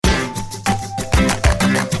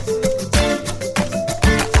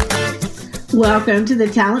Welcome to the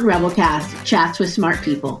Talent Rebelcast, Chats with Smart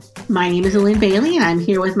People. My name is Lynn Bailey, and I'm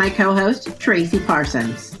here with my co-host, Tracy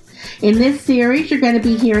Parsons. In this series, you're going to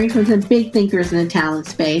be hearing from some big thinkers in the talent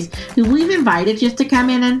space who we've invited just to come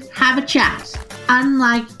in and have a chat.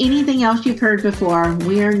 Unlike anything else you've heard before,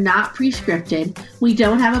 we are not prescripted. We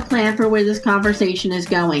don't have a plan for where this conversation is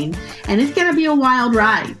going, and it's going to be a wild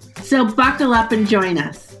ride. So buckle up and join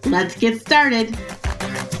us. Let's get started.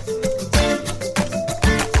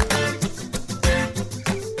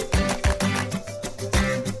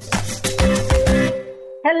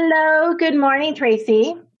 Hello, good morning,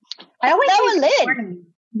 Tracy. I always say good morning.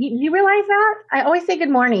 You realize that? I always say good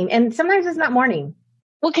morning, and sometimes it's not morning.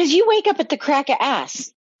 Well, because you wake up at the crack of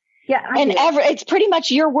ass. Yeah. It's pretty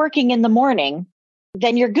much you're working in the morning,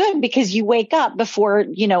 then you're good because you wake up before,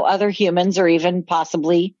 other humans are even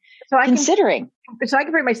possibly considering. So I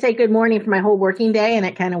can pretty much say good morning for my whole working day, and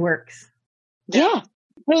it kind of works. Yeah.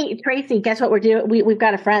 Hey, Tracy, guess what we're doing? We've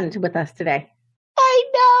got a friend with us today. I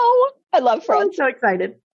know. I love friends. I'm so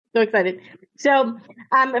excited. So excited. So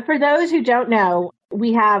for those who don't know,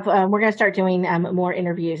 we have, we're going to start doing more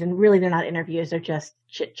interviews, and really they're not interviews. They're just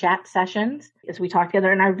chit chat sessions as we talk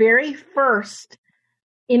together. And our very first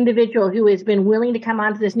individual who has been willing to come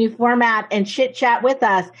onto this new format and chit chat with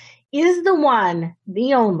us is the one,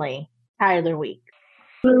 the only Tyler Week.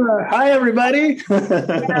 Hi, everybody.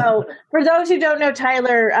 So for those who don't know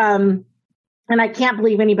Tyler, and I can't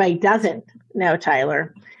believe anybody doesn't know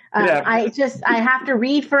Tyler, I have to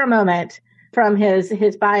read for a moment from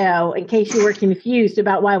his bio in case you were confused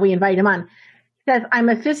about why we invite him on. He says, I'm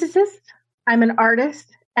a physicist, I'm an artist,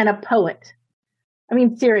 and a poet. I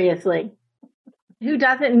mean, seriously, who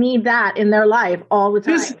doesn't need that in their life all the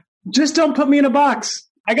time? Just don't put me in a box.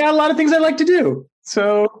 I got a lot of things I like to do.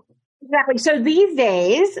 So exactly. So these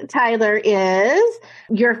days, Tyler is,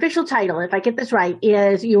 your official title, if I get this right,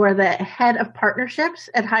 is you are the head of partnerships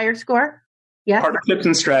at HiredScore. Yes. Partnerships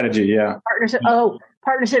and strategy. Yeah. Partnerships and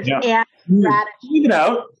strategy. Leave it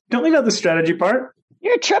out. Don't leave out the strategy part.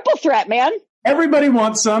 You're a triple threat, man. Everybody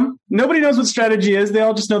wants some. Nobody knows what strategy is. They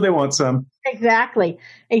all just know they want some. Exactly.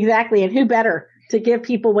 And who better to give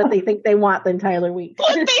people what they think they want than Tyler Week?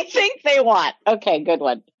 What they think they want. Okay, good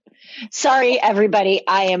one. Sorry, everybody.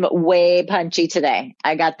 I am way punchy today.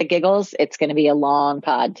 I got the giggles. It's going to be a long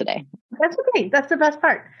pod today. That's okay. That's the best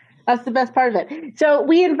part. That's the best part of it. So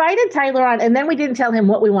we invited Tyler on, and then we didn't tell him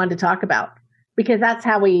what we wanted to talk about, because that's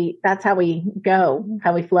how we go,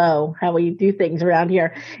 how we flow, how we do things around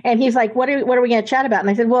here. And he's like, what are we going to chat about?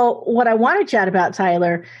 And I said, well, what I want to chat about,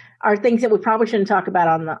 Tyler, are things that we probably shouldn't talk about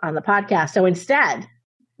on the podcast. So instead,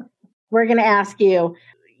 we're going to ask you.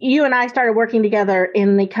 You and I started working together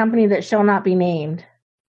in the company that shall not be named,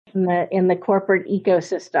 in the corporate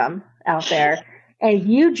ecosystem out there, and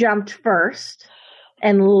you jumped first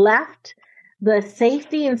and left the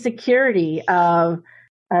safety and security of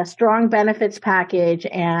a strong benefits package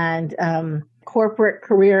and corporate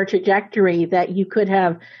career trajectory that you could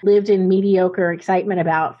have lived in mediocre excitement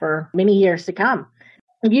about for many years to come.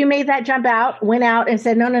 You made that jump out, went out and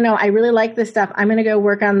said, no, I really like this stuff. I'm going to go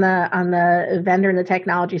work on the vendor and the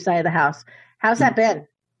technology side of the house. How's that been?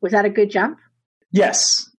 Was that a good jump?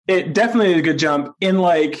 Yes, it definitely is a good jump.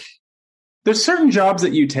 There's certain jobs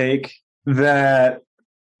that you take that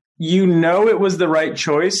it was the right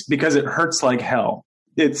choice because it hurts like hell.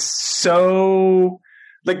 It's so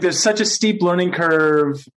there's such a steep learning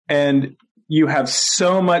curve, and you have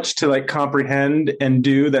so much to comprehend and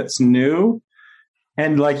do that's new.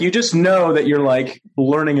 And you just know that you're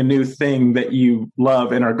learning a new thing that you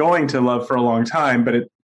love and are going to love for a long time, but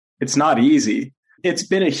it's not easy. It's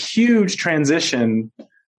been a huge transition.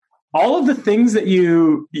 All of the things that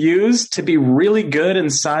you use to be really good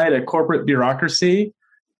inside a corporate bureaucracy,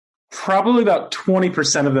 probably about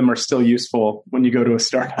 20% of them are still useful when you go to a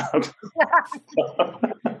startup.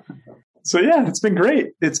 So yeah, it's been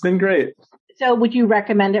great. So would you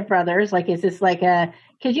recommend it for others? Is this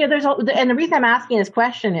because and the reason I'm asking this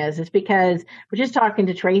question is because we're just talking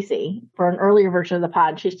to Tracy for an earlier version of the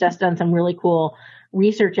pod. She's just done some really cool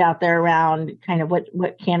research out there around kind of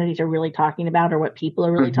what candidates are really talking about or what people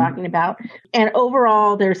are really talking about. And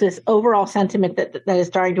overall, there's this overall sentiment that is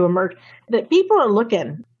starting to emerge that people are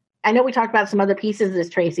looking. I know we talked about some other pieces of this,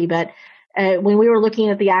 Tracy, but when we were looking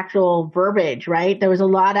at the actual verbiage, right, there was a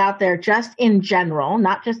lot out there just in general,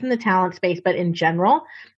 not just in the talent space, but in general,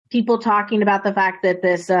 people talking about the fact that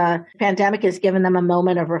this pandemic has given them a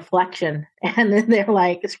moment of reflection. And then they're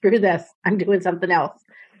like, screw this, I'm doing something else.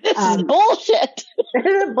 This is bullshit. This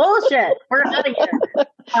is bullshit. We're out of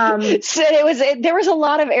here. So there was a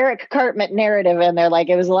lot of Eric Cartman narrative in there.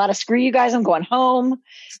 It was a lot of screw you guys, I'm going home.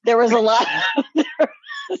 There was a lot.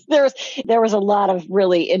 there was a lot of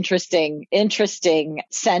really interesting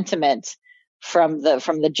sentiment from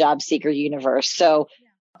the job seeker universe. So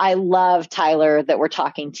I love, Tyler, that we're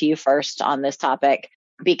talking to you first on this topic,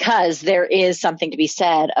 because there is something to be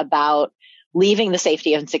said about leaving the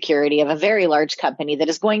safety and security of a very large company that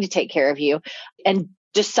is going to take care of you and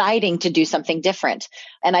deciding to do something different.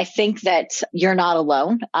 And I think that you're not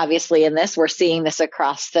alone. Obviously, in this, we're seeing this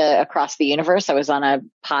across the universe. I was on a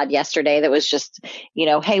pod yesterday that was just,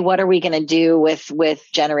 hey, what are we going to do with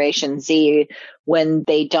Generation Z when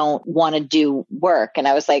they don't want to do work? And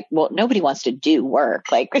I was like, well, nobody wants to do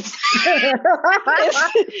work. Like,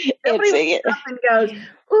 nobody wakes up and goes,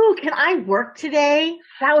 ooh, can I work today?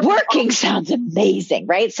 Working sounds amazing,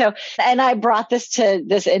 right? So, and I brought this,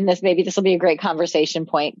 maybe this will be a great conversation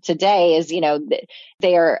point today is,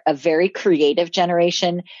 they are a very creative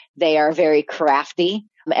generation. They are very crafty,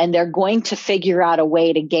 and they're going to figure out a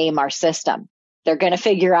way to game our system. They're going to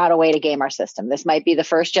figure out a way to game our system. This might be the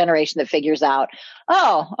first generation that figures out,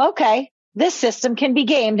 oh, okay, this system can be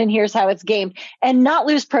gamed, and here's how it's gamed, and not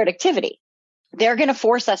lose productivity. They're going to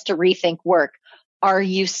force us to rethink work. Are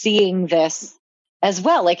you seeing this as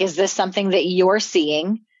well? Like, is this something that you're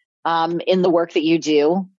seeing in the work that you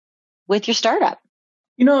do with your startup?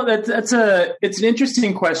 It's an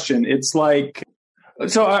interesting question. It's like,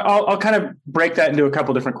 so I'll kind of break that into a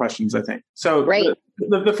couple different questions, I think. So Great.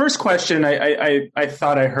 The first question I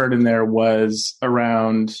thought I heard in there was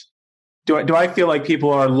around, do I feel like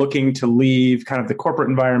people are looking to leave kind of the corporate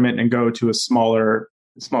environment and go to smaller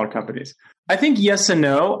companies? I think yes and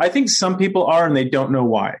no. I think some people are, and they don't know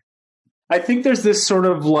why. I think there's this sort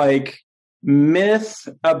of like myth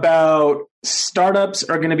about startups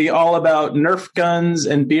are going to be all about Nerf guns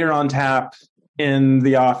and beer on tap in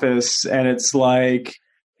the office. And it's like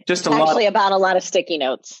just about a lot of sticky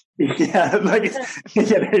notes. Yeah.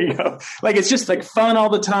 There you go. Like, it's just like fun all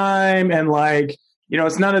the time. And like,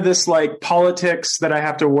 it's none of this like politics that I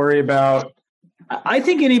have to worry about. I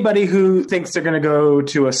think anybody who thinks they're going to go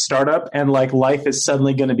to a startup and like life is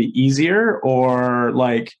suddenly going to be easier or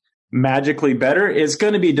like magically better is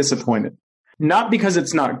going to be disappointed. Not because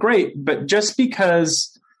it's not great, but just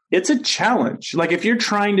because it's a challenge. Like, if you're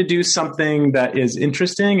trying to do something that is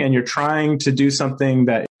interesting and you're trying to do something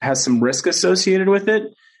that has some risk associated with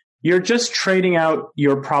it, you're just trading out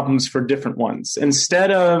your problems for different ones.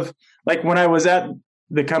 Instead of, like, when I was at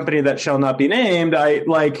the company that shall not be named, I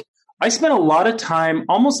spent a lot of time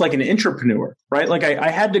almost like an entrepreneur, right? Like,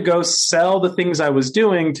 I had to go sell the things I was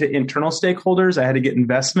doing to internal stakeholders. I had to get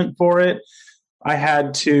investment for it. I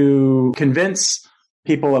had to convince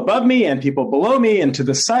people above me and people below me and to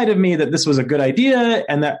the side of me that this was a good idea,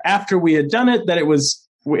 and that after we had done it, that it was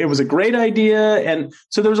a great idea. And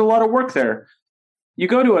so there was a lot of work there. You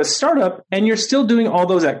go to a startup and you're still doing all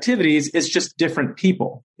those activities. It's just different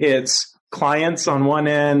people. It's clients on one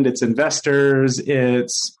end, it's investors,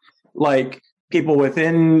 it's like people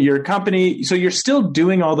within your company. So you're still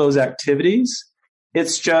doing all those activities.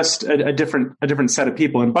 It's just a different set of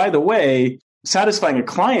people. And by the way, satisfying a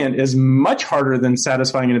client is much harder than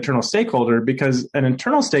satisfying an internal stakeholder, because an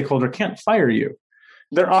internal stakeholder can't fire you.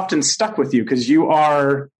 They're often stuck with you because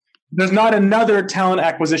there's not another talent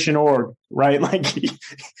acquisition org, right? Like,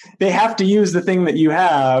 they have to use the thing that you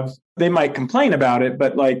have. They might complain about it,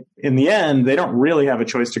 but like in the end, they don't really have a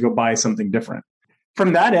choice to go buy something different.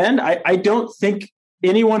 From that end, I don't think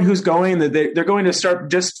anyone who's going, that they're going to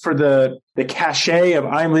start just for the cachet of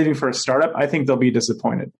I'm leaving for a startup, I think they'll be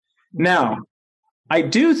disappointed. Now, I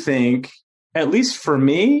do think, at least for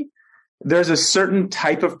me, there's a certain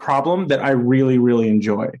type of problem that I really, really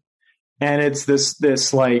enjoy. And it's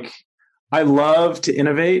this like, I love to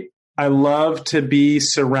innovate. I love to be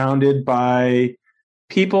surrounded by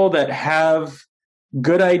people that have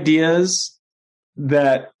good ideas,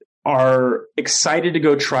 that are excited to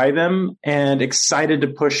go try them and excited to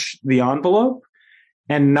push the envelope,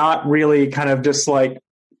 and not really kind of just like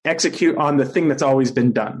execute on the thing that's always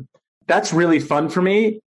been done. That's really fun for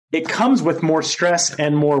me. It comes with more stress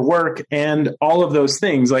and more work and all of those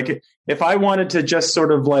things. Like, if I wanted to just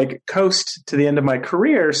sort of like coast to the end of my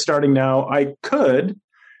career starting now, I could,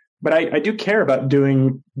 but I do care about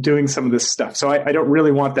doing some of this stuff. So I don't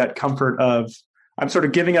really want that comfort of, I'm sort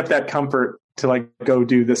of giving up that comfort to like go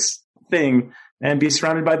do this thing and be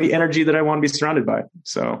surrounded by the energy that I want to be surrounded by.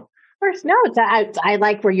 So course. No, I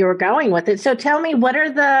like where you were going with it. So tell me, what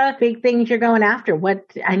are the big things you're going after?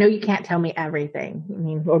 I know you can't tell me everything. I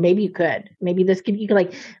mean, or maybe you could. Maybe you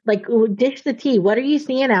could like dish the tea. What are you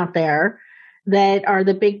seeing out there that are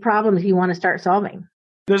the big problems you want to start solving?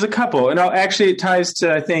 There's a couple, and it ties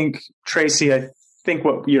to, I think, Tracy,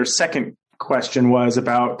 what your second question was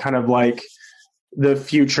about, kind of like the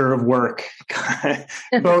future of work.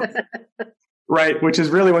 Both, right, which is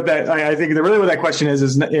really what that, I think really what that question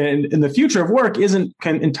is in the future of work isn't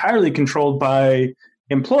entirely controlled by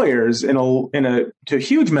employers to a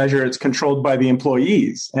huge measure. It's controlled by the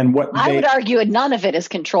employees and what I would argue none of it is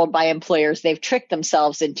controlled by employers. They've tricked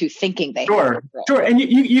themselves into thinking they have control. Sure. And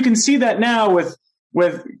you can see that now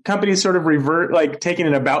with companies sort of taking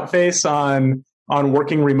an about face on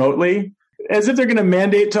working remotely, as if they're going to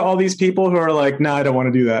mandate to all these people who are like, no, I don't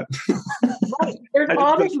want to do that. Right. There's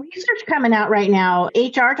all this research coming out right now.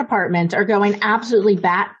 HR departments are going absolutely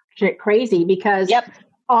batshit crazy because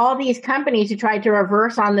all these companies who tried to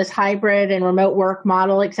reverse on this hybrid and remote work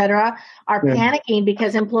model, et cetera, are panicking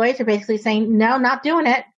because employees are basically saying, no, not doing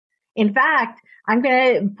it. In fact, I'm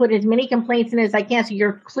going to put as many complaints in as I can so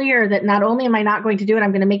you're clear that not only am I not going to do it,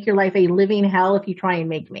 I'm going to make your life a living hell if you try and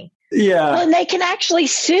make me. Yeah. Well, and they can actually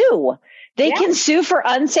sue. They can sue for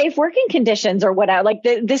unsafe working conditions or whatever. Like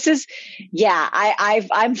this is,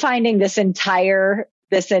 I'm finding this entire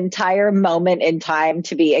moment in time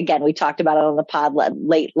to be, again, we talked about it on the pod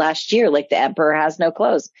late last year, like the emperor has no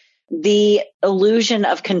clothes. The illusion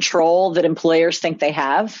of control that employers think they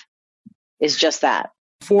have is just that.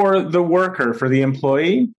 For the worker, for the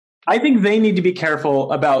employee, I think they need to be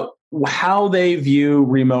careful about how they view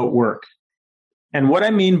remote work. And what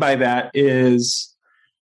I mean by that is,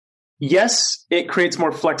 yes, it creates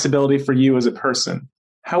more flexibility for you as a person.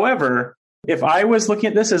 However, if I was looking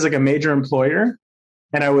at this as like a major employer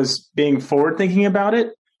and I was being forward thinking about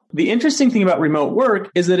it, the interesting thing about remote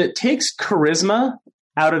work is that it takes charisma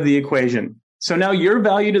out of the equation. So now your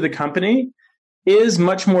value to the company is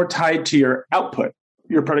much more tied to your output,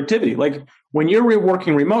 your productivity. Like when you're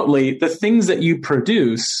working remotely, the things that you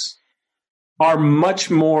produce are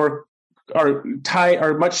much more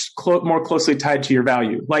closely tied to your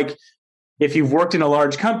value. Like if you've worked in a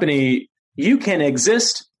large company, you can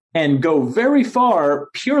exist and go very far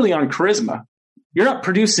purely on charisma. You're not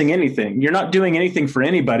producing anything. You're not doing anything for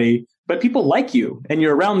anybody, but people like you and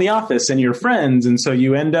you're around the office and you're friends. And so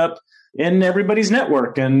you end up in everybody's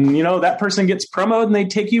network and, that person gets promoted and they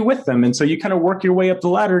take you with them. And so you kind of work your way up the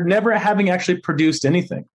ladder, never having actually produced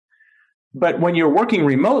anything. But when you're working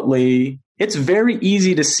remotely, it's very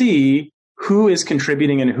easy to see who is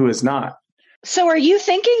contributing and who is not. So are you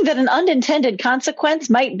thinking that an unintended consequence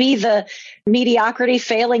might be the mediocrity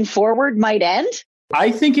failing forward might end?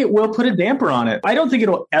 I think it will put a damper on it. I don't think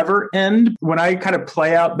it'll ever end. When I kind of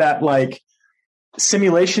play out that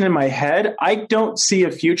simulation in my head, I don't see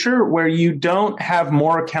a future where you don't have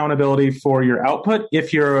more accountability for your output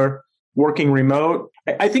if you're working remote.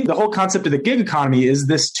 I think the whole concept of the gig economy is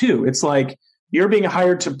this too. It's like you're being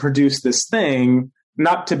hired to produce this thing,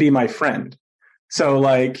 not to be my friend. So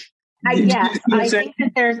I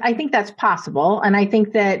think that's possible. And I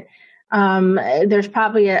think that there's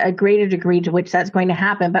probably a greater degree to which that's going to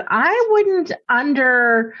happen, but I wouldn't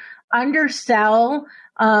undersell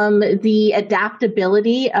the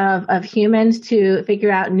adaptability of humans to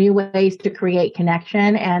figure out new ways to create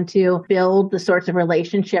connection and to build the sorts of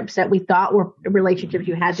relationships that we thought were relationships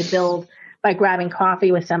you had to build by grabbing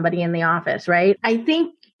coffee with somebody in the office, right? I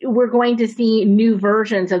think we're going to see new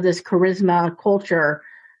versions of this charisma culture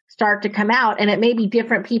start to come out, and it may be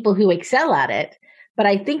different people who excel at it. But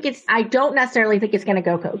I don't necessarily think it's going to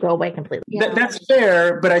go away completely. That's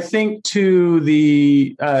fair. But I think to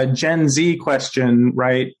the Gen Z question,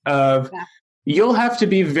 right, you'll have to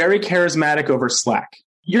be very charismatic over Slack.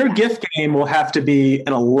 Your gift game will have to be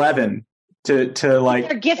an 11 to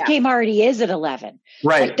Their gift game already is at 11.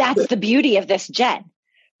 Right. That's the beauty of this gen,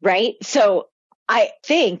 right? So I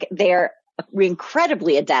think they're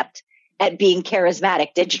incredibly adept at being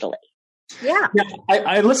charismatic digitally. Yeah.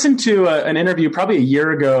 I listened to an interview probably a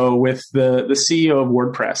year ago with the CEO of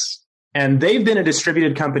WordPress, and they've been a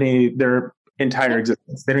distributed company their entire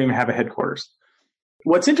existence. They don't even have a headquarters.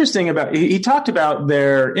 What's interesting about, he talked about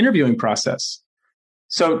their interviewing process.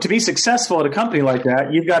 So to be successful at a company like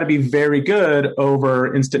that, you've got to be very good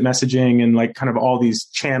over instant messaging and kind of all these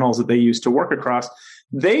channels that they use to work across.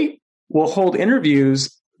 They will hold interviews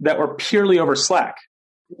that were purely over Slack,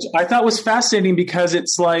 which I thought was fascinating because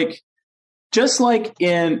it's just like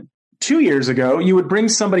in 2 years ago, you would bring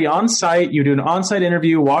somebody on site, you do an on-site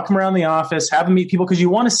interview, walk them around the office, have them meet people because you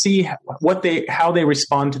want to see how they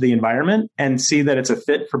respond to the environment and see that it's a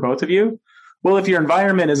fit for both of you. Well, if your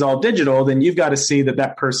environment is all digital, then you've got to see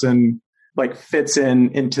that person fits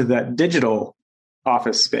into that digital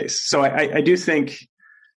office space. So I do think.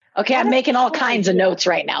 Okay, I'm making all kinds of notes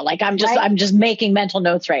right now. I'm just making mental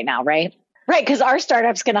notes right now, right? Right, because our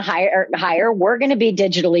startup's going to hire. We're going to be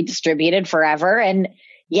digitally distributed forever. And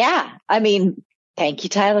thank you,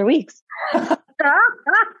 Tyler Weeks.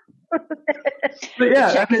 But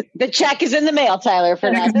yeah, the check is in the mail, Tyler, for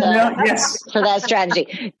that. Yes, for that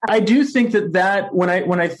strategy. I do think that when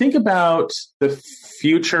I think about the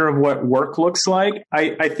future of what work looks like,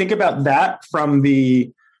 I think about that from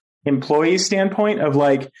the employee standpoint of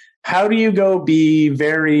like, how do you go be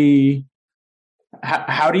very,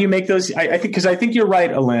 how do you make those? I think, because I think you're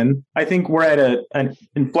right, Alin. I think we're at an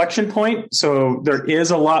inflection point. So there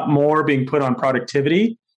is a lot more being put on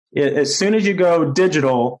productivity. As soon as you go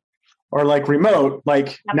digital, or like remote,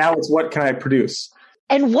 like now it's what can I produce?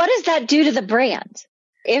 And what does that do to the brand?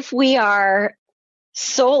 If we are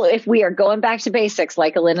going back to basics,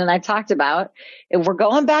 like Alin and I talked about, if we're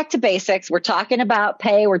going back to basics, we're talking about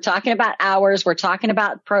pay, we're talking about hours, we're talking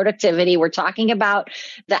about productivity, we're talking about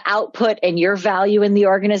the output and your value in the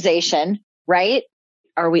organization, right?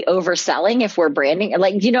 Are we overselling if we're branding?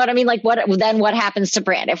 Like, you know what I mean? Like what happens to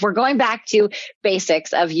brand? If we're going back to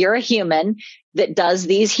basics of you're a human that does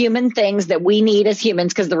these human things that we need as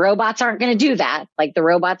humans, because the robots aren't going to do that. Like the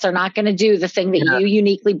robots are not going to do the thing that you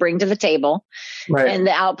uniquely bring to the table, right, and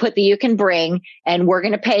the output that you can bring. And we're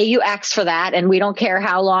going to pay you X for that. And we don't care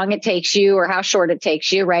how long it takes you or how short it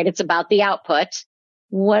takes you, right? It's about the output.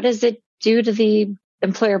 What does it do to the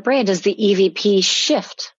employer brand? Does the EVP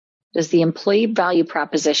shift? Does the employee value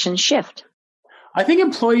proposition shift? I think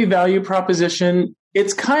employee value proposition,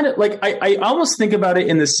 it's kind of like, I almost think about it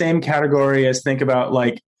in the same category as think about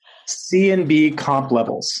like C and B comp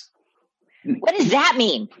levels. What does that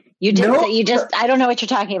mean? I don't know what you're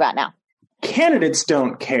talking about now. Candidates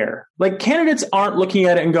don't care. Like candidates aren't looking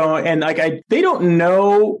at it and going, and like they don't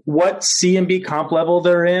know what C and B comp level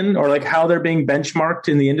they're in or like how they're being benchmarked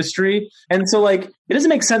in the industry. And so like, it doesn't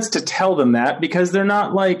make sense to tell them that because they're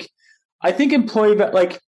not like, I think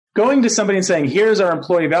like going to somebody and saying, here's our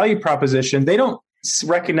employee value proposition. They don't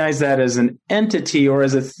recognize that as an entity or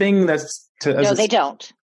as a thing that's no, they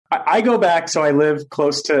don't. I go back. So I live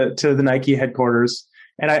close to the Nike headquarters,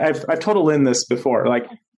 and I've told Lynn this before. Like,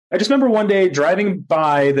 I just remember one day driving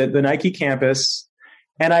by the Nike campus,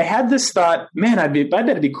 and I had this thought, man, I bet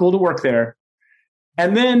it'd be cool to work there.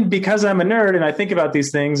 And then because I'm a nerd and I think about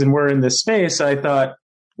these things and we're in this space, I thought,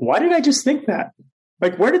 why did I just think that?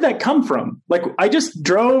 Like, where did that come from? Like, I just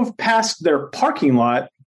drove past their parking lot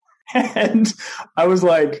and I was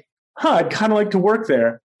like, I'd kind of like to work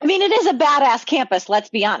there. I mean, it is a badass campus. Let's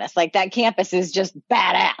be honest. Like that campus is just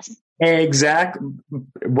badass. Exactly.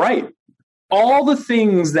 Right. All the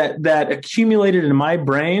things that accumulated in my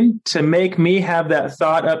brain to make me have that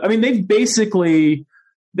thought of, I mean, they've basically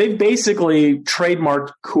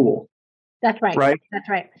trademarked cool. That's right. Right. That's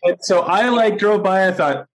right. And so I drove by and I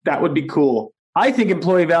thought that would be cool. I think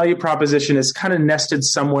employee value proposition is kind of nested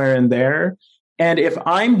somewhere in there. And if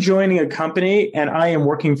I'm joining a company and I am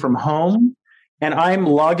working from home and I'm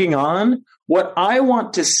logging on, what I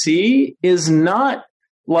want to see is not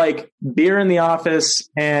like beer in the office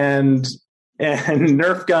and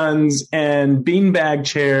Nerf guns and beanbag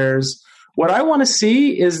chairs. What I want to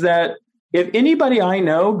see is that if anybody I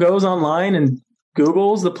know goes online and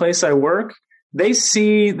Googles the place I work, they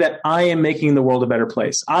see that I am making the world a better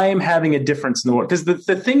place. I am having a difference in the world. Because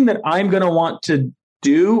the thing that I'm going to want to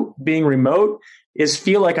do being remote is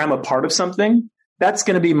feel like I'm a part of something. That's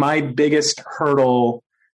going to be my biggest hurdle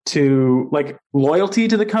to like loyalty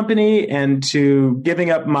to the company and to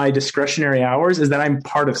giving up my discretionary hours, is that I'm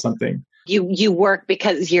part of something. You work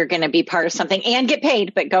because you're going to be part of something and get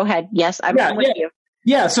paid, but go ahead. Yes, I'm with you.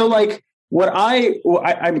 Yeah. So like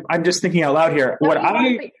I'm just thinking out loud here.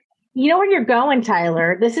 You know where you're going,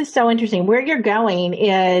 Tyler? This is so interesting. Where you're going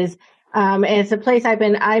is, it's a place I've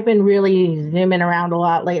been really zooming around a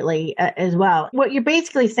lot lately as well. What you're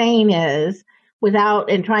basically saying is,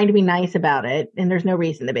 and trying to be nice about it, and there's no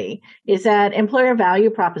reason to be, is that employer value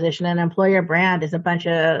proposition and employer brand is a bunch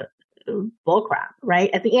of bullcrap, right?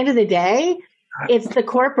 At the end of the day, it's the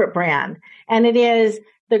corporate brand, and it is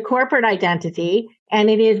the corporate identity, and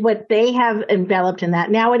it is what they have enveloped in that.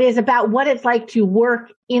 Now it is about what it's like to work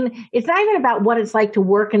in, it's not even about what it's like to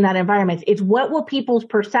work in that environment. It's what will people's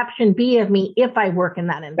perception be of me if I work in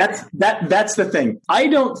that environment. That's the thing. I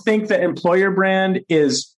don't think that employer brand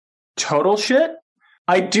is total shit.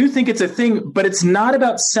 I do think it's a thing, but it's not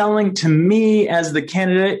about selling to me as the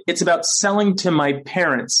candidate. It's about selling to my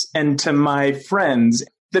parents and to my friends,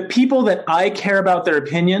 the people that I care about their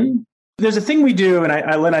opinion. There's a thing we do, and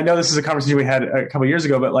I know this is a conversation we had a couple of years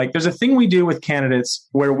ago, but like there's a thing we do with candidates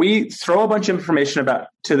where we throw a bunch of information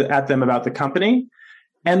at them about the company,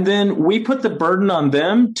 and then we put the burden on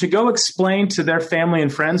them to go explain to their family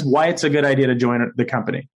and friends why it's a good idea to join the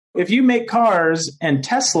company. If you make cars and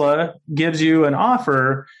Tesla gives you an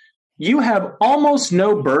offer, you have almost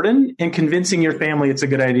no burden in convincing your family it's a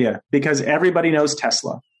good idea because everybody knows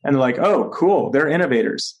Tesla. And they're like, oh, cool, they're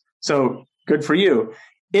innovators. So good for you.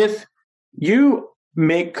 If you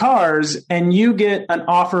make cars and you get an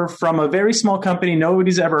offer from a very small company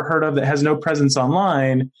nobody's ever heard of that has no presence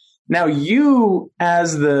online, now you,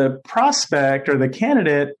 as the prospect or the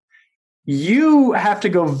candidate, you have to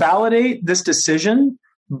go validate this decision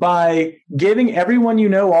by giving everyone you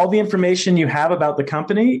know all the information you have about the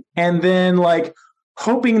company, and then like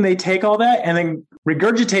hoping they take all that and then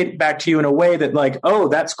regurgitate back to you in a way that like, oh,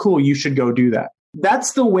 that's cool, you should go do that.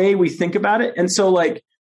 That's the way we think about it. And so like,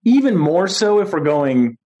 even more so if we're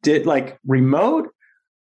going like remote,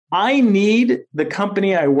 I need the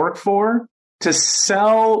company I work for to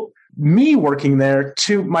sell me working there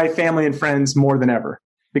to my family and friends more than ever,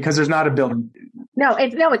 because there's not a building.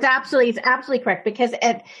 It's absolutely correct. Because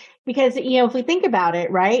if we think about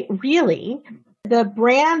it, right, really, the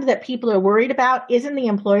brand that people are worried about isn't the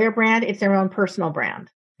employer brand; it's their own personal brand.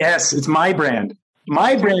 Yes, it's my brand.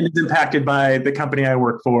 My brand is impacted by the company I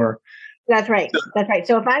work for. That's right.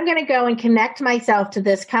 So if I'm going to go and connect myself to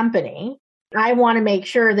this company, I want to make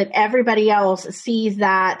sure that everybody else sees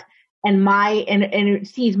that and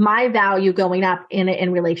sees my value going up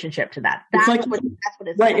in relationship to that. That's what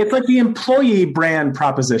it's right. It's like the employee brand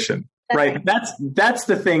proposition, right? That's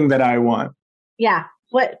the thing that I want. Yeah.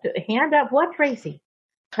 What hand up? What, Tracy?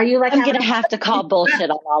 Are you like? I'm going to have to call bullshit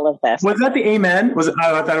on all of this. Was that the amen?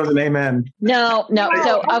 I thought it was an amen. No.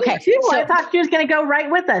 So okay. I thought she was going to go right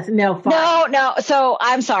with us. No. So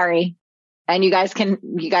I'm sorry, and you guys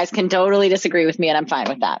can totally disagree with me, and I'm fine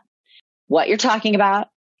with that. What you're talking about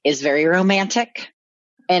is very romantic,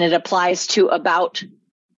 and it applies to about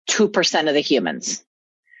 2% of the humans.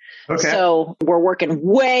 Okay. So we're working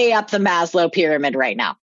way up the Maslow pyramid right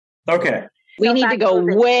now. Okay. We need to go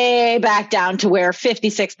way back down to where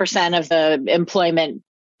 56% of the employment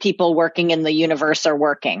people working in the universe are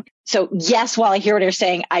working. So yes, while I hear what you're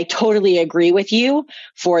saying, I totally agree with you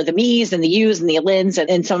for the me's and the you's and the lins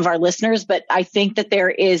and some of our listeners. But I think that there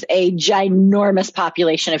is a ginormous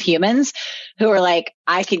population of humans who are like,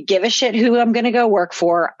 I could give a shit who I'm going to go work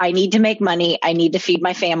for. I need to make money. I need to feed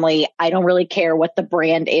my family. I don't really care what the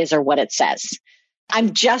brand is or what it says.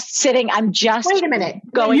 I'm just wait a minute,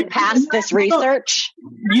 going past this research.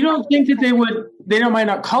 You don't think that they might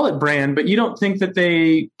not call it brand, but you don't think that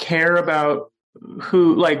they care about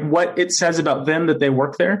what it says about them that they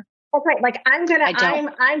work there? That's right. Like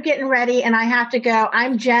I'm getting ready and I have to go.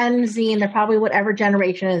 I'm Gen Z and they're probably whatever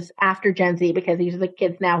generation is after Gen Z, because these are the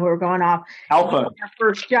kids now who are going off. Alpha. Their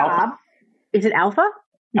first job. Alpha. Is it Alpha?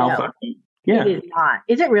 Alpha. No, yeah. It is not.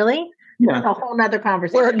 Is it really? Yeah. That's a whole nother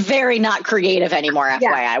conversation. We're very not creative anymore, FYI.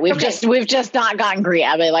 Yeah. We've just not gotten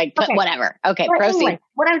creative. I mean, whatever. Okay, proceed. Anyway,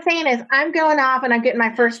 what I'm saying is I'm going off and I'm getting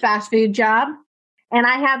my first fast food job, and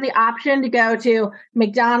I have the option to go to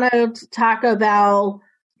McDonald's, Taco Bell,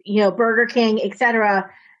 Burger King,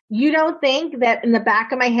 etc. You don't think that in the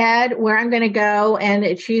back of my head where I'm going to go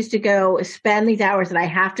and choose to go spend these hours that I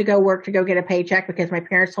have to go work to go get a paycheck because my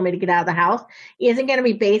parents told me to get out of the house isn't going to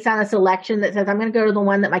be based on a selection that says I'm going to go to the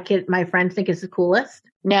one that my friends think is the coolest?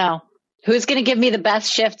 No. Who's going to give me the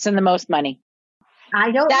best shifts and the most money?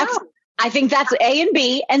 I don't know. I think that's A and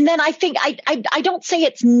B. And then I think I don't say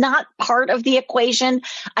it's not part of the equation.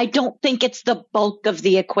 I don't think it's the bulk of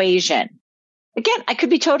the equation. Again, I could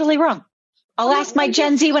be totally wrong. I'll ask my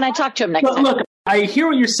Gen Z when I talk to him next time. Look, I hear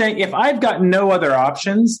what you're saying. If I've got no other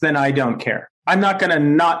options, then I don't care. I'm not going to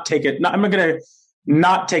not take it. I'm not going to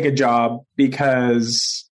not take a job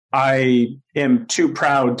because I am too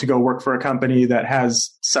proud to go work for a company that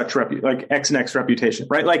has such like X and X reputation,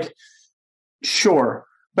 right? Like, sure.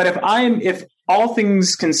 But if all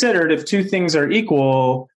things considered, if two things are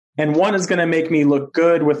equal and one is going to make me look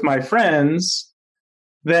good with my friends,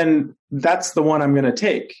 then that's the one I'm going to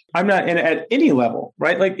take. I'm not at any level,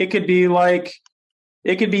 right? Like it could be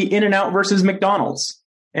In-N-Out versus McDonald's.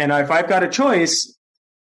 And if I've got a choice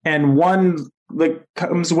and one like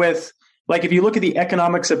comes with, like, if you look at the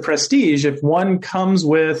economics of prestige, if one comes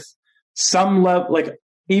with some level, like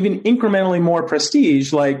even incrementally more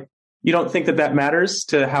prestige, like you don't think that matters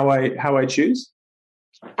to how I choose?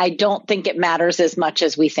 I don't think it matters as much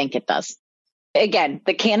as we think it does. Again,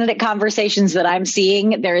 the candidate conversations that I'm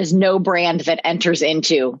seeing, there is no brand that enters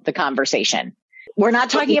into the conversation. We're not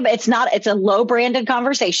talking about, it's a low branded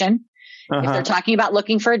conversation. If they're talking about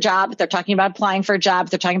looking for a job, if they're talking about applying for a job,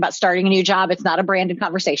 if they're talking about starting a new job, it's not a branded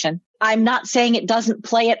conversation. I'm not saying it doesn't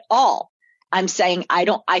play at all. I'm saying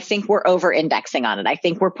I think we're over indexing on it. I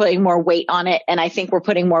think we're putting more weight on it. And I think we're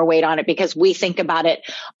putting more weight on it because we think about it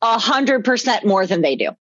 100% more than they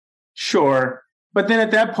do. Sure. But then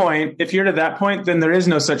at that point, if you're to that point, then there is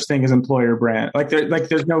no such thing as employer brand.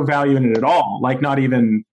 There's no value in it at all. Like not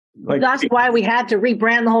even like. That's why we had to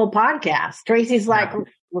rebrand the whole podcast. Tracy's like,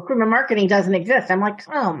 recruitment marketing doesn't exist. I'm like,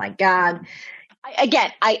 oh my God.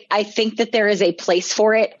 Again, I think that there is a place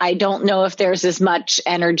for it. I don't know if there's as much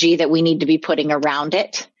energy that we need to be putting around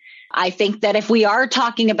it. I think that if we are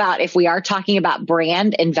talking about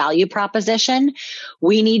brand and value proposition,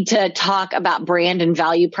 we need to talk about brand and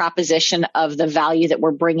value proposition of the value that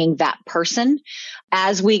we're bringing that person.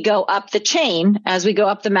 As we go up the chain, as we go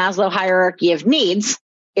up the Maslow hierarchy of needs,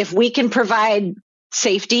 if we can provide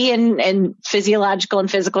safety and physiological and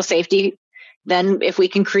physical safety, then if we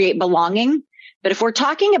can create belonging. But if we're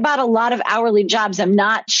talking about a lot of hourly jobs, I'm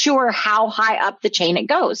not sure how high up the chain it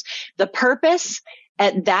goes. The purpose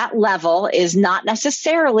at that level is not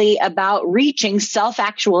necessarily about reaching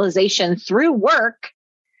self-actualization through work.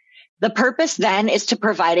 The purpose then is to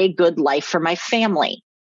provide a good life for my family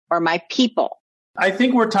or my people. I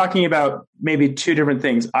think we're talking about maybe two different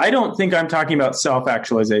things. I don't think I'm talking about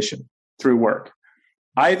self-actualization through work.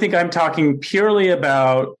 I think I'm talking purely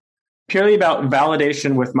about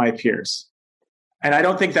validation with my peers. And I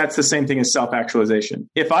don't think that's the same thing as self-actualization.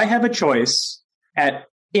 If I have a choice at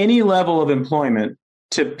any level of employment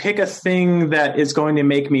to pick a thing that is going to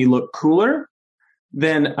make me look cooler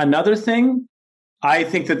than another thing, I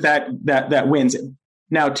think that wins.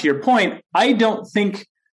 Now, to your point, I don't think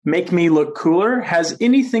make me look cooler has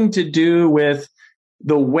anything to do with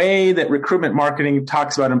the way that recruitment marketing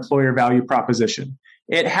talks about employer value proposition.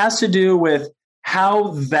 It has to do with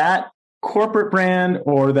how that corporate brand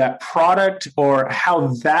or that product or how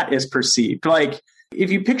that is perceived. Like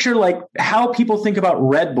if you picture like how people think about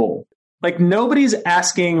Red Bull, like nobody's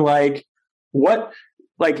asking like, what,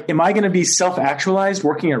 like, am I going to be self-actualized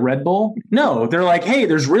working at Red Bull? No, they're like, hey,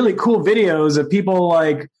 there's really cool videos of people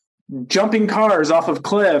like jumping cars off of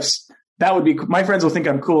cliffs. That would be, my friends will think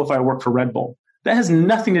I'm cool if I work for Red Bull. That has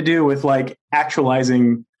nothing to do with like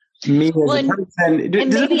actualizing me as a person.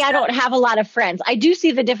 And maybe I don't have a lot of friends. I do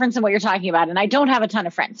see the difference in what you're talking about, and I don't have a ton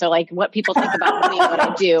of friends. So like what people think about me and what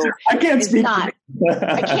I do, I can't speak.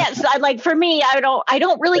 I can't. So like for me, I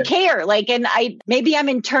don't really care. Like, and maybe I'm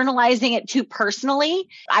internalizing it too personally.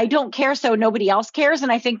 I don't care, so nobody else cares.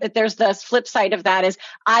 And I think that there's the flip side of that is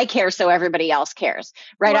I care, so everybody else cares.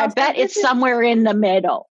 Right? Well, I bet it's somewhere in the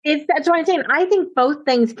middle. That's what I'm saying. I think both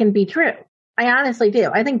things can be true. I honestly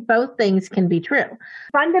do. I think both things can be true.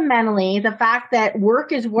 Fundamentally, the fact that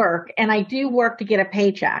work is work, and I do work to get a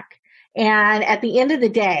paycheck. And at the end of the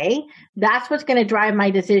day, that's what's going to drive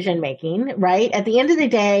my decision making, right? At the end of the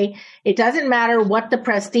day, it doesn't matter what the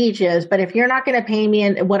prestige is, but if you're not going to pay me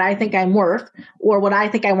in what I think I'm worth or what I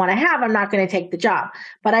think I want to have, I'm not going to take the job.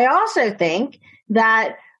 But I also think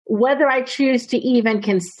that whether I choose to even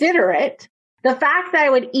consider it, the fact that I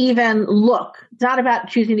would even look, it's not about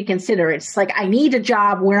choosing to consider it. It's like, I need a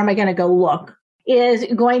job. Where am I going to go look? Is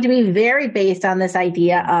going to be very based on this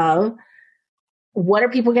idea of what are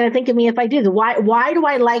people going to think of me if I do? Why do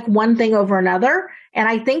I like one thing over another? And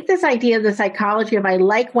I think this idea of the psychology of I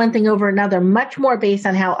like one thing over another, much more based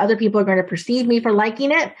on how other people are going to perceive me for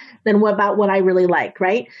liking it than about what I really like,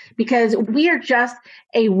 right? Because we are just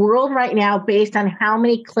a world right now based on how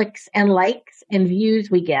many clicks and likes and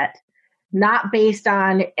views we get. Not based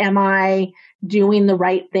on, am I doing the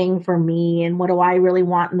right thing for me and what do I really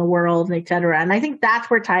want in the world, et cetera. And I think that's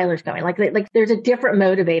where Tyler's going. Like there's a different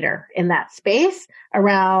motivator in that space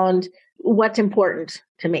around what's important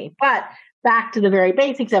to me. But back to the very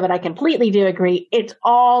basics of it, I completely do agree. It's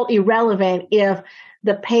all irrelevant if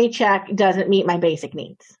the paycheck doesn't meet my basic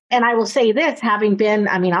needs. And I will say this, I'll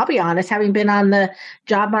be honest, having been on the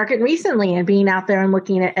job market recently and being out there and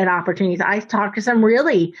looking at opportunities, I talked to some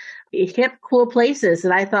really hip, cool places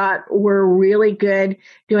that I thought were really good,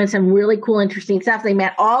 doing some really cool, interesting stuff. They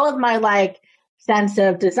met all of my like sense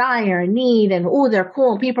of desire and need and, oh, they're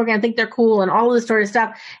cool and people are going to think they're cool and all of this sort of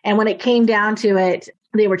stuff. And when it came down to it,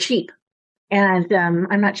 they were cheap. And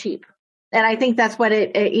I'm not cheap. And I think that's what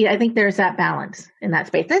I think there's that balance in that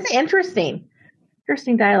space. That's interesting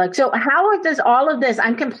dialogue. So how does all of this,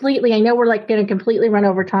 I know we're like going to completely run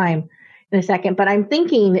over time in a second, but I'm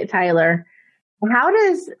thinking, Tyler, how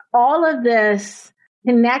does all of this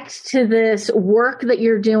connect to this work that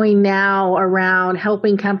you're doing now around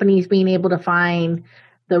helping companies being able to find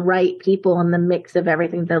the right people in the mix of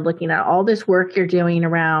everything they're looking at? All this work you're doing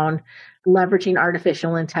around leveraging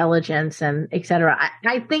artificial intelligence and et cetera.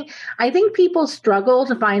 I think people struggle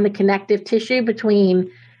to find the connective tissue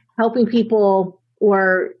between helping people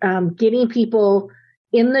or getting people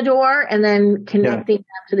in the door and then connecting them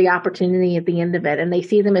to the opportunity at the end of it. And they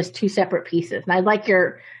see them as two separate pieces. And I'd like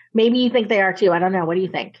your Maybe you think they are too. I don't know. What do you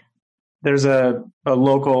think? There's a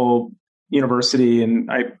local university, and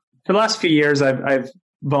for the last few years, I've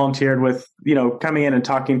volunteered with, coming in and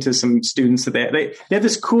talking to some students that they have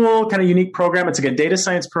this cool kind of unique program. It's like a data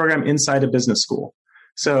science program inside a business school.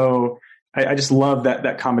 So I just love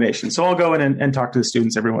that combination. So I'll go in and talk to the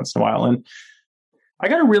students every once in a while. And I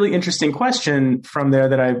got a really interesting question from there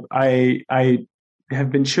that I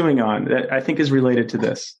have been chewing on that I think is related to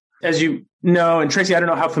this. As you know, and Tracy, I don't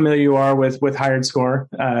know how familiar you are with HiredScore,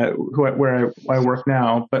 where I work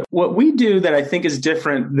now, but what we do that I think is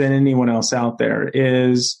different than anyone else out there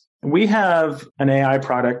is we have an AI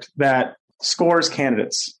product that scores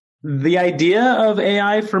candidates. The idea of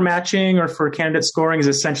AI for matching or for candidate scoring is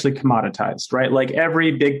essentially commoditized, right? Like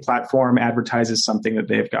every big platform advertises something that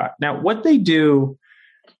they've got. Now, what they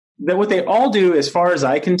all do, as far as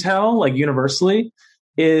I can tell, like universally,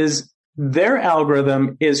 is their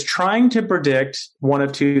algorithm is trying to predict one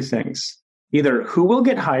of two things: either who will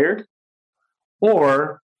get hired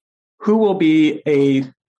or who will be a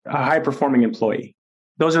high performing employee.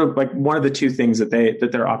 Those are like one of the two things that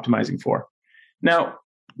they're optimizing for. Now,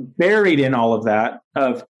 buried in all of that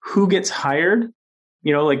of who gets hired,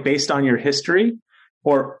 like based on your history,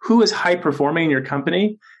 or who is high performing in your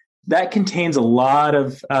company, that contains a lot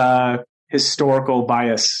of historical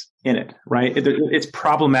bias in it, right? It's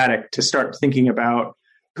problematic to start thinking about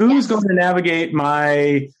who's going to navigate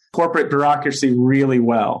my corporate bureaucracy really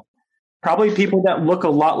well. Probably people that look a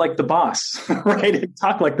lot like the boss, right? And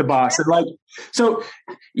talk like the boss. And challenge,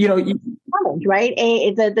 right?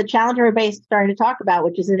 The challenge everybody's starting to talk about,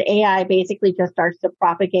 which is that AI basically just starts to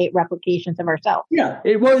propagate replications of ourselves. Yeah.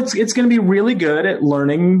 It's going to be really good at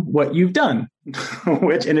learning what you've done,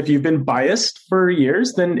 and if you've been biased for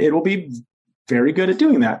years, then it will be very good at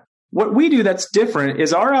doing that. What we do that's different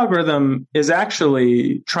is our algorithm is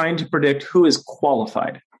actually trying to predict who is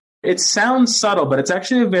qualified. It sounds subtle, but it's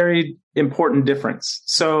actually a very important difference.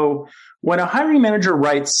 So when a hiring manager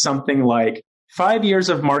writes something like 5 years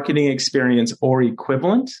of marketing experience or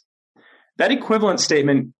equivalent, that equivalent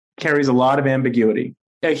statement carries a lot of ambiguity.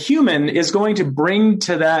 A human is going to bring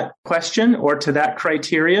to that question or to that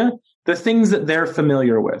criteria the things that they're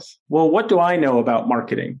familiar with. Well, what do I know about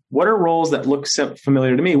marketing? What are roles that look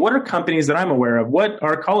familiar to me? What are companies that I'm aware of? What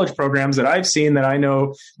are college programs that I've seen that I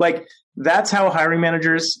know? Like, that's how hiring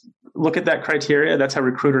managers look at that criteria. That's how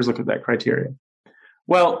recruiters look at that criteria.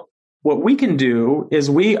 Well, what we can do is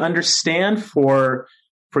we understand for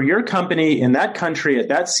your company in that country at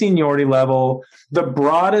that seniority level, the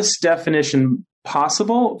broadest definition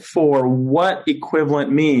possible for what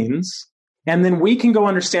equivalent means. And then we can go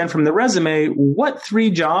understand from the resume what 3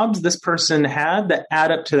 jobs this person had that add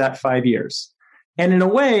up to that 5 years. And in a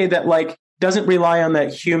way that doesn't rely on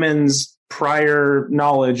that human's prior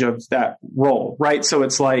knowledge of that role, right? So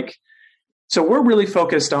it's so we're really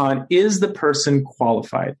focused on, is the person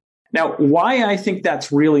qualified? Now, why I think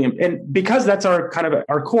that's really, and because that's our kind of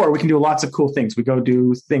our core, we can do lots of cool things. We go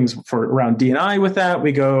do things around D&I with that.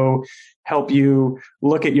 We go help you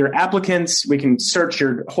look at your applicants. We can search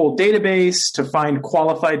your whole database to find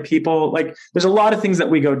qualified people. There's a lot of things that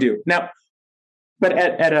we go do. Now, but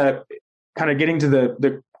at a kind of getting to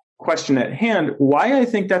the question at hand, why I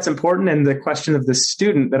think that's important, and the question of the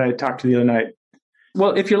student that I talked to the other night.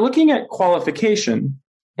 Well, if you're looking at qualification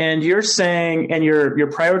and you're saying, and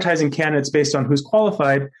you're prioritizing candidates based on who's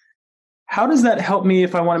qualified, how does that help me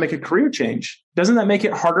if I want to make a career change? Doesn't that make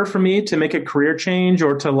it harder for me to make a career change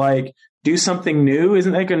or to do something new?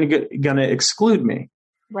 Isn't that going to exclude me?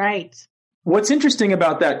 Right. What's interesting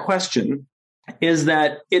about that question is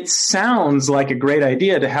that it sounds like a great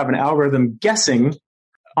idea to have an algorithm guessing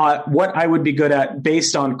what I would be good at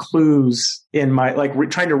based on clues in my,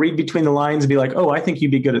 trying to read between the lines and be like, oh, I think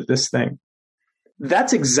you'd be good at this thing.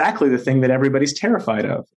 That's exactly the thing that everybody's terrified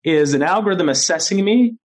of, is an algorithm assessing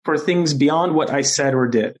me for things beyond what I said or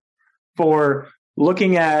did, for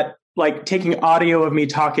looking at taking audio of me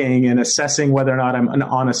talking and assessing whether or not I'm an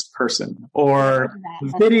honest person, or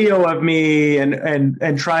video of me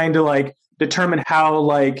and trying to determine how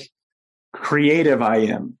creative I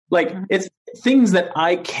am. It's things that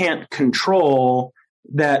I can't control,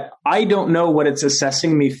 that I don't know what it's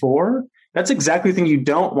assessing me for. That's exactly the thing you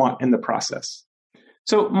don't want in the process.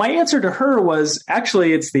 So my answer to her was,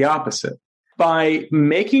 actually, it's the opposite. By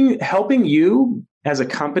helping you as a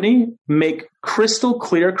company make crystal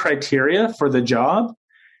clear criteria for the job,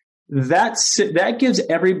 that gives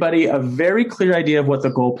everybody a very clear idea of what the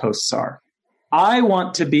goalposts are. I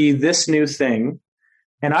want to be this new thing,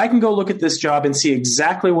 and I can go look at this job and see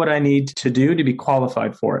exactly what I need to do to be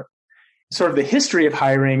qualified for it. sort of the history of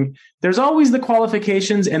hiring, there's always the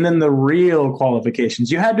qualifications and then the real qualifications.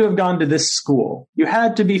 You had to have gone to this school. You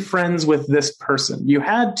had to be friends with this person. You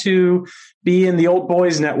had to be in the old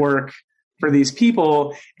boys network for these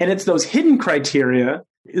people. And it's those hidden criteria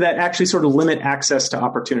that actually sort of limit access to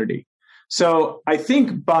opportunity. So I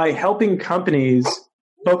think by helping companies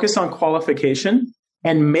focus on qualification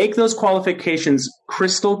and make those qualifications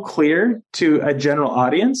crystal clear to a general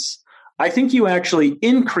audience, I think you actually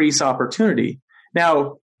increase opportunity.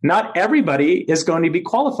 Now, not everybody is going to be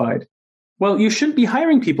qualified. Well, you shouldn't be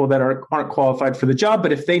hiring people that aren't qualified for the job,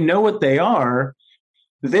 but if they know what they are,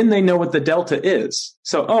 then they know what the delta is.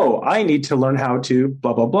 So, I need to learn how to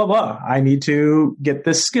blah, blah, blah, blah. I need to get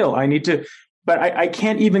this skill. But I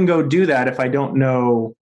can't even go do that if I don't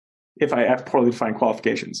know, if I have poorly defined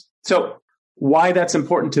qualifications. So why that's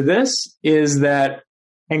important to this is that,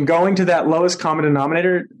 and going to that lowest common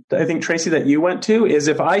denominator, I think, Tracy, that you went to, is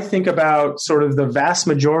if I think about sort of the vast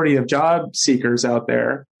majority of job seekers out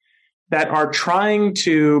there that are trying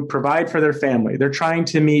to provide for their family, they're trying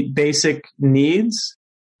to meet basic needs,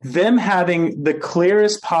 them having the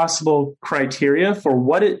clearest possible criteria for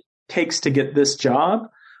what it takes to get this job,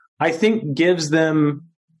 I think gives them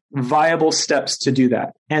viable steps to do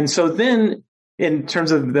that. And so then in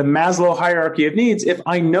terms of the Maslow hierarchy of needs, if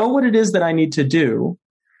I know what it is that I need to do,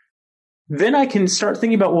 then I can start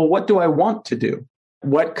thinking about, well, what do I want to do?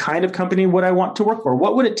 What kind of company would I want to work for?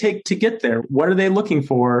 What would it take to get there? What are they looking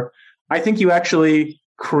for? I think you actually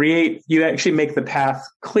make the path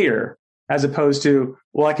clear, as opposed to,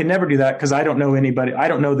 well, I can never do that because I don't know anybody. I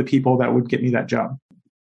don't know the people that would get me that job.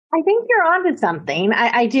 I think you're onto something.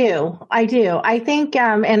 I do. I think,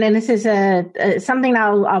 and this is something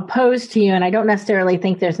I'll pose to you, and I don't necessarily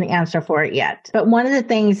think there's an answer for it yet. But one of the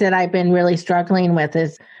things that I've been really struggling with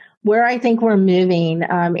is where I think we're moving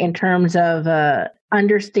in terms of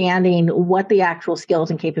understanding what the actual skills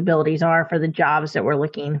and capabilities are for the jobs that we're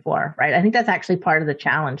looking for, right? I think that's actually part of the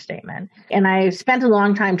challenge statement. And I spent a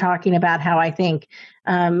long time talking about how I think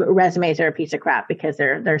resumes are a piece of crap because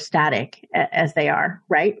they're static as they are,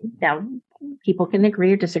 right? Now, people can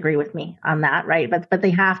agree or disagree with me on that, right? But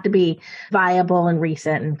they have to be viable and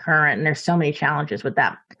recent and current, and there's so many challenges with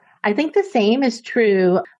that. I think the same is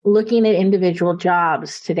true looking at individual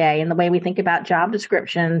jobs today and the way we think about job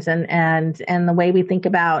descriptions and the way we think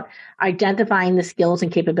about identifying the skills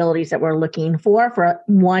and capabilities that we're looking for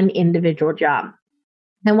one individual job.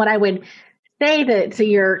 And what I would say to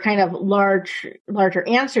your kind of larger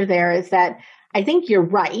answer there is that I think you're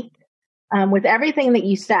right with everything that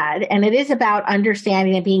you said. And it is about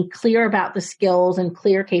understanding and being clear about the skills and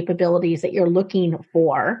clear capabilities that you're looking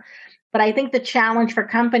for. But I think the challenge for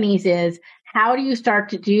companies is, how do you start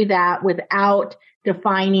to do that without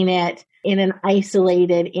defining it in an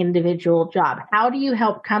isolated individual job? How do you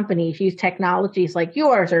help companies use technologies like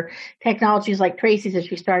yours or technologies like Tracy's as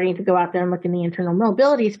she's starting to go out there and look in the internal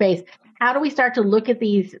mobility space? How do we start to look at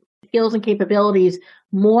these skills and capabilities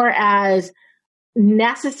more as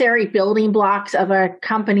necessary building blocks of a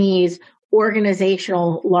company's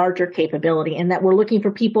organizational larger capability, and that we're looking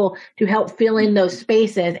for people to help fill in those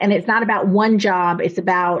spaces? And it's not about one job, it's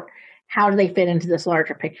about how do they fit into this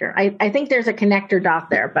larger picture. I think there's a connector dot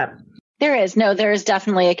there, but there is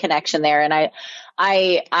definitely a connection there. And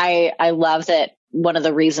I love that. One of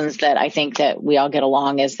the reasons that I think that we all get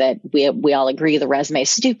along is that we all agree the resume is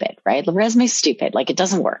stupid, right? The resume is stupid. Like, it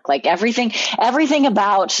doesn't work. Like, everything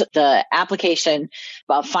about the application,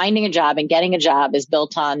 about finding a job and getting a job, is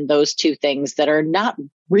built on those two things that are not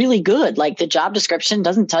really good. Like, the job description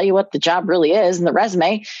doesn't tell you what the job really is, and the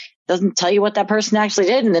resume doesn't tell you what that person actually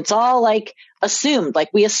did. And it's all like assumed. Like,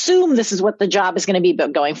 we assume this is what the job is going to be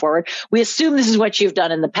going forward. We assume this is what you've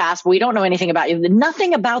done in the past, but we don't know anything about you.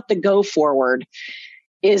 Nothing about the go forward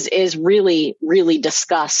is really, really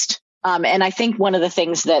discussed. And I think one of the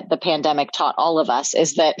things that the pandemic taught all of us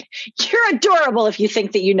is that you're adorable if you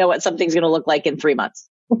think that you know what something's going to look like in 3 months.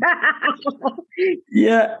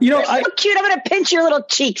 Yeah. You're so cute. I'm going to pinch your little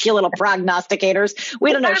cheeks, you little prognosticators.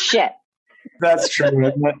 We don't know shit. That's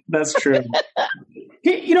true. That's true.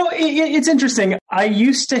 It's interesting. I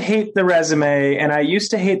used to hate the resume and I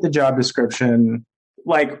used to hate the job description,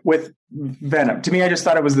 like with venom. To me, I just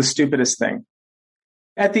thought it was the stupidest thing.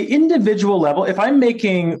 At the individual level, if I'm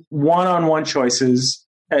making one-on-one choices,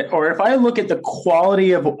 or if I look at the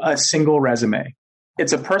quality of a single resume,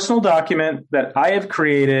 it's a personal document that I have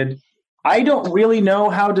created. I don't really know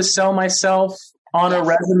how to sell myself on a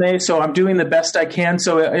resume, so I'm doing the best I can.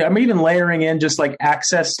 So I'm even layering in just like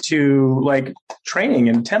access to like training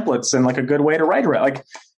and templates and like a good way to write. Like,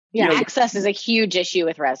 Yeah. Access is a huge issue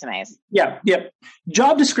with resumes. Yeah.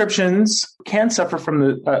 Job descriptions can suffer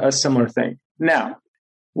from a similar thing. Now,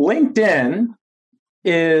 LinkedIn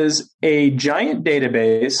is a giant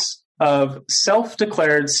database of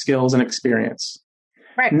self-declared skills and experience.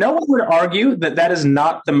 Right. No one would argue that that is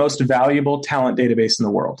not the most valuable talent database in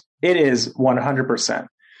the world. It is 100%.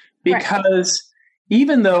 Because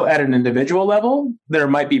even though at an individual level, there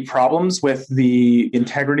might be problems with the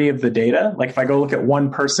integrity of the data. Like if I go look at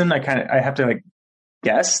one person, I have to like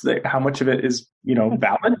guess that how much of it is,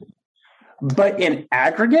 valid. But in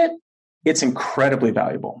aggregate, it's incredibly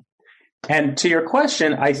valuable. And to your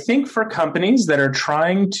question, I think for companies that are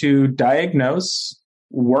trying to diagnose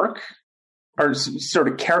work or sort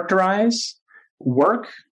of characterize work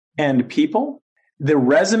and people, the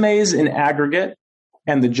resumes in aggregate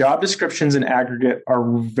and the job descriptions in aggregate are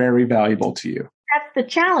very valuable to you. That's the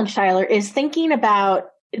challenge, Tyler, is thinking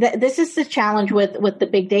about this is the challenge with the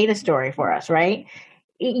big data story for us, right?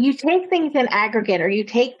 You take things in aggregate or you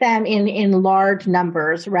take them in large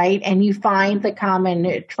numbers, right? And you find the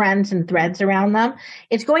common trends and threads around them.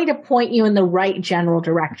 It's going to point you in the right general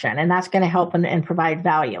direction, and that's going to help and provide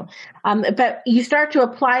value. But you start to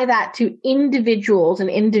apply that to individuals and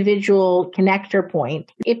individual connector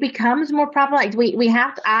points. It becomes more problematic. We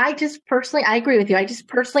have to, I agree with you. I just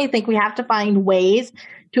personally think we have to find ways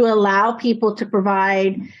to allow people to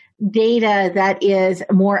provide data that is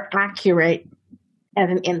more accurate as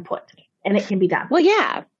an input, and it can be done. Well,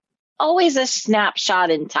 yeah, always a snapshot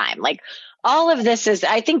in time. Like all of this is,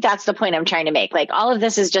 I think that's the point I'm trying to make. Like all of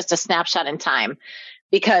this is just a snapshot in time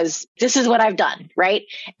because this is what I've done. Right.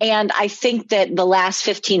 And I think that the last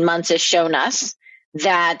 15 months has shown us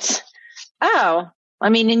that,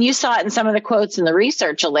 and you saw it in some of the quotes in the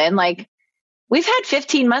research, Lynn, like we've had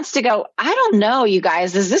 15 months to go. I don't know, you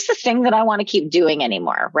guys, is this the thing that I want to keep doing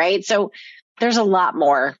anymore? Right. So there's a lot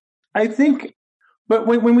more. I think. But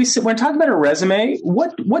when talking about a resume,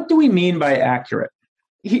 what do we mean by accurate?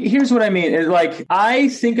 Here's what I mean. I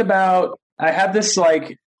have this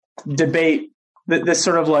like debate, this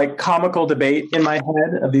sort of like comical debate in my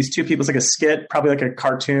head of these two people. It's like a skit, probably like a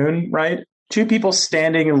cartoon, right? Two people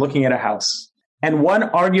standing and looking at a house, and one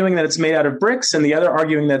arguing that it's made out of bricks and the other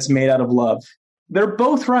arguing that it's made out of love. They're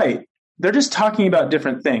both right. They're just talking about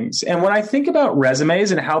different things. And when I think about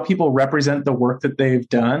resumes and how people represent the work that they've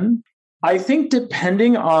done, I think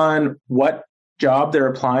depending on what job they're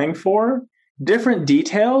applying for, different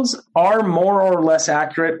details are more or less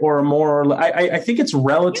accurate or more or less, I think it's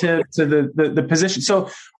relative to the position.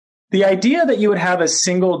 So the idea that you would have a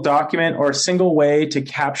single document or a single way to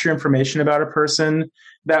capture information about a person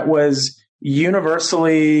that was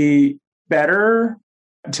universally better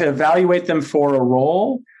to evaluate them for a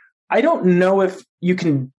role, I don't know if you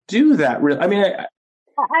can do that. Really,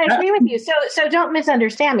 I agree with you. So don't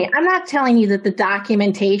misunderstand me. I'm not telling you that the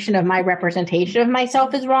documentation of my representation of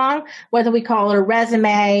myself is wrong, whether we call it a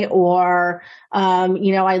resume or, I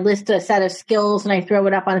list a set of skills and I throw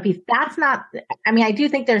it up on a piece. That's not, I do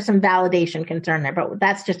think there's some validation concern there, but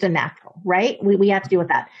that's just a natural, right? We have to deal with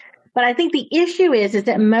that. But I think the issue is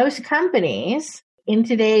that most companies in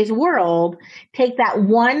today's world take that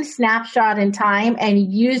one snapshot in time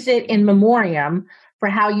and use it in memoriam for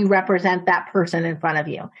how you represent that person in front of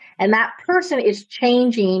you. And that person is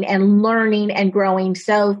changing and learning and growing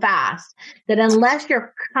so fast that unless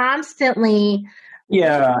you're constantly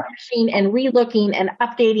refreshing and relooking and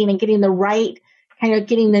updating and getting the right kind of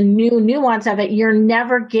getting the new nuance of it, you're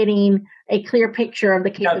never getting a clear picture of the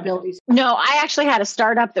capabilities. No, I actually had a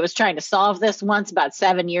startup that was trying to solve this once about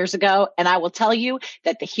 7 years ago. And I will tell you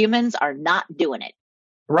that the humans are not doing it.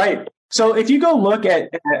 Right. So if you go look at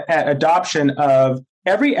adoption of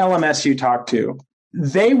every LMS you talk to,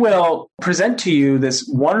 they will present to you this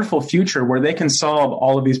wonderful future where they can solve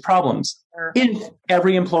all of these problems if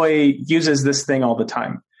every employee uses this thing all the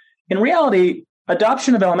time. In reality,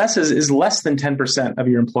 adoption of LMSs is less than 10% of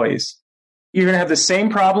your employees. You're going to have the same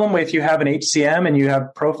problem if you have an HCM and you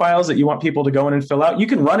have profiles that you want people to go in and fill out. You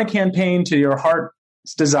can run a campaign to your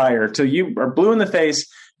heart's desire, till you are blue in the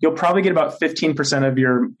face. You'll probably get about 15% of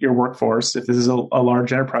your workforce, if this is a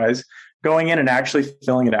large enterprise, going in and actually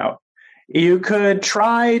filling it out. You could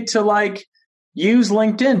try to use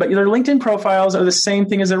LinkedIn, but their LinkedIn profiles are the same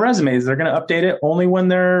thing as their resumes. They're going to update it only when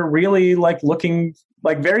they're really looking,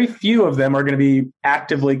 very few of them are going to be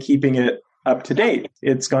actively keeping it up to date.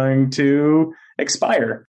 It's going to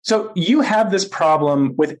expire. So you have this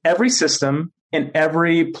problem with every system in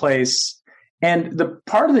every place. And the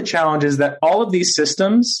part of the challenge is that all of these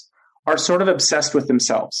systems are sort of obsessed with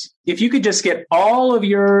themselves. If you could just get all of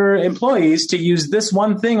your employees to use this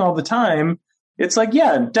one thing all the time, it's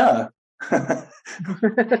duh. I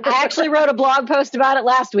actually wrote a blog post about it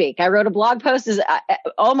last week. I wrote a blog post.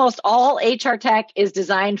 Almost all HR tech is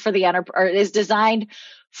designed for the is designed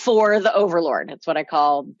for the overlord. That's what I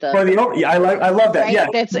call I love that.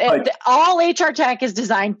 Right? Yeah, all HR tech is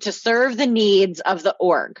designed to serve the needs of the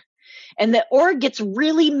org, and the org gets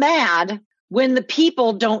really mad when the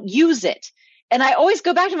people don't use it. And I always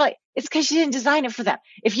go back to it's because you didn't design it for them.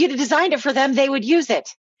 If you'd have designed it for them, they would use it.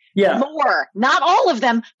 Yeah. More. Not all of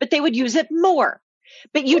them, but they would use it more.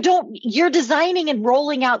 But you're designing and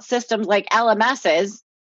rolling out systems like LMSs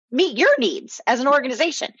meet your needs as an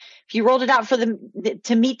organization. If you rolled it out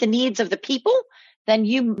to meet the needs of the people, then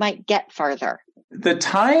you might get farther. The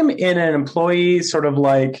time in an employee sort of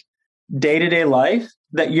like day-to-day life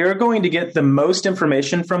that you're going to get the most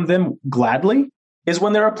information from them gladly is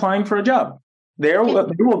when they're applying for a job. They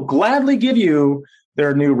will gladly give you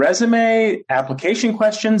their new resume, application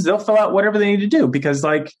questions. They'll fill out whatever they need to do because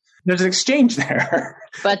there's an exchange there.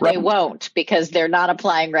 But right? They won't because they're not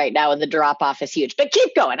applying right now and the drop-off is huge. But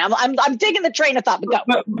keep going. I'm digging the train of thought, but go.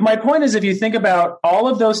 But my point is, if you think about all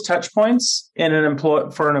of those touch points in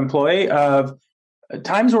for an employee of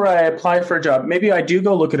times where I apply for a job, maybe I do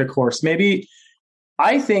go look at a course. Maybe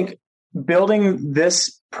I think building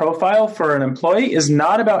this profile for an employee is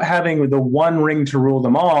not about having the one ring to rule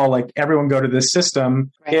them all, like everyone go to this system.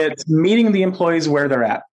 Right. It's meeting the employees where they're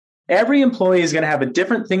at. Every employee is going to have a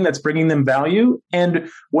different thing that's bringing them value. And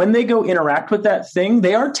when they go interact with that thing,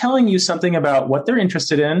 they are telling you something about what they're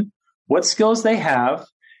interested in, what skills they have.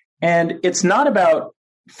 And it's not about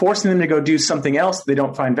forcing them to go do something else they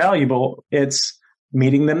don't find valuable. It's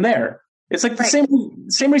meeting them there. It's like the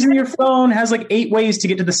same reason your phone has 8 ways to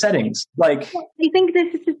get to the settings. I think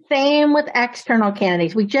this is the same with external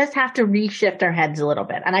candidates. We just have to reshift our heads a little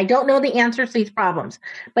bit. And I don't know the answers to these problems,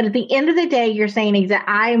 but at the end of the day, you're saying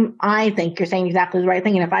I think you're saying exactly the right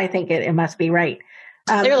thing. And if I think it must be right.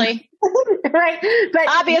 Clearly. Right. But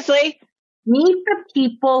obviously meet the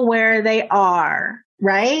people where they are,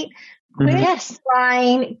 right? Quit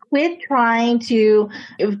trying to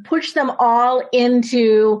push them all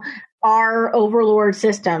into our overlord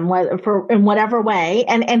system in whatever way,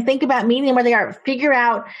 and think about meeting them where they are, figure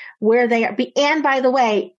out where they are. And by the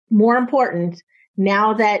way, more important,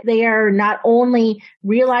 now that they are not only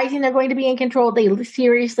realizing they're going to be in control, they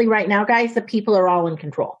seriously right now, guys, the people are all in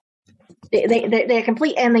control. They're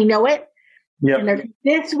complete and they know it. Yep.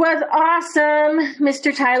 This was awesome,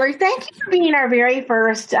 Mr. Tyler. Thank you for being our very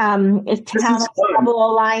first Talent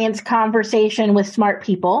Rebel Alliance conversation with smart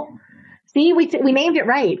people. See, we named it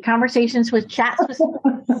right. Conversations with Chats with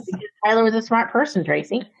Tyler was a smart person,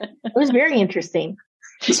 Tracy. It was very interesting.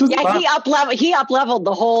 Yeah, he up-leveled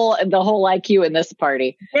the whole IQ in this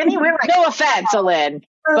party. No offense, Alin,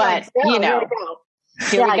 but here we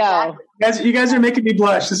go. Exactly. You guys are making me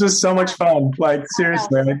blush. This was so much fun.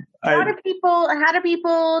 Seriously. How do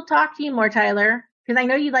people talk to you more, Tyler? Because I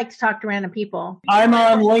know you like to talk to random people. I'm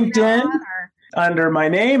on LinkedIn. Under my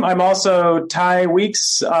name. I'm also Ty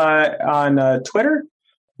Weeks on Twitter.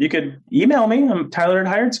 You could email me. I'm Tyler at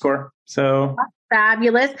HiredScore. So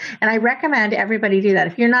fabulous. And I recommend everybody do that.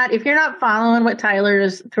 If you're not following what Tyler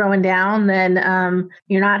is throwing down, then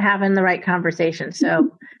you're not having the right conversation. So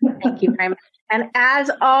thank you very much. And as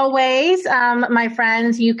always, my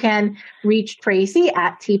friends, you can reach Tracy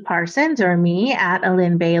at T Parsons or me at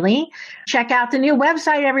Alin Bailey. Check out the new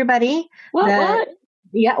website, everybody. What?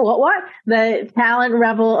 Yeah, what? The Talent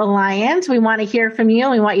Rebel Alliance. We want to hear from you.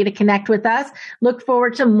 We want you to connect with us. Look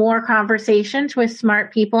forward to more conversations with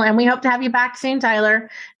smart people. And we hope to have you back soon, Tyler.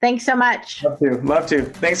 Thanks so much. Love to.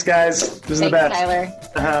 Thanks, guys. This is the best. Tyler.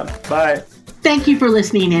 Bye. Thank you for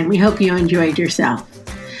listening in. We hope you enjoyed yourself.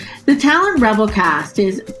 The Talent Rebel Cast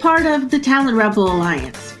is part of the Talent Rebel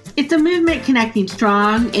Alliance. It's a movement connecting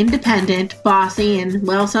strong, independent, bossy, and,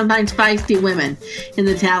 sometimes feisty women in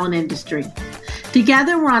the talent industry.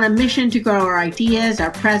 Together, we're on a mission to grow our ideas,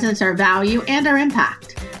 our presence, our value, and our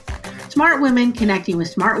impact. Smart women connecting with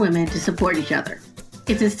smart women to support each other.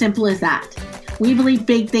 It's as simple as that. We believe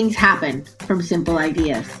big things happen from simple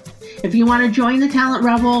ideas. If you want to join the Talent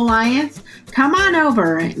Rebel Alliance, come on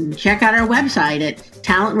over and check out our website at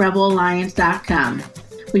talentrebelalliance.com.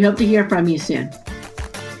 We hope to hear from you soon.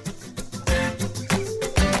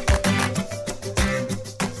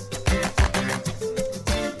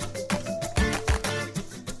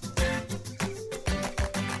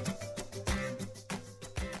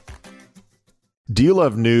 Do you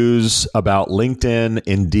love news about LinkedIn,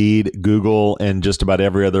 Indeed, Google, and just about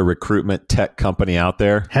every other recruitment tech company out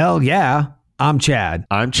there? Hell yeah. I'm Chad.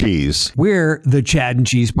 I'm Cheese. We're the Chad and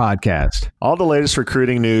Cheese Podcast. All the latest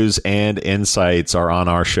recruiting news and insights are on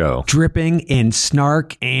our show. Dripping in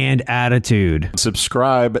snark and attitude.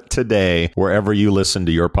 Subscribe today wherever you listen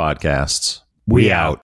to your podcasts. We out.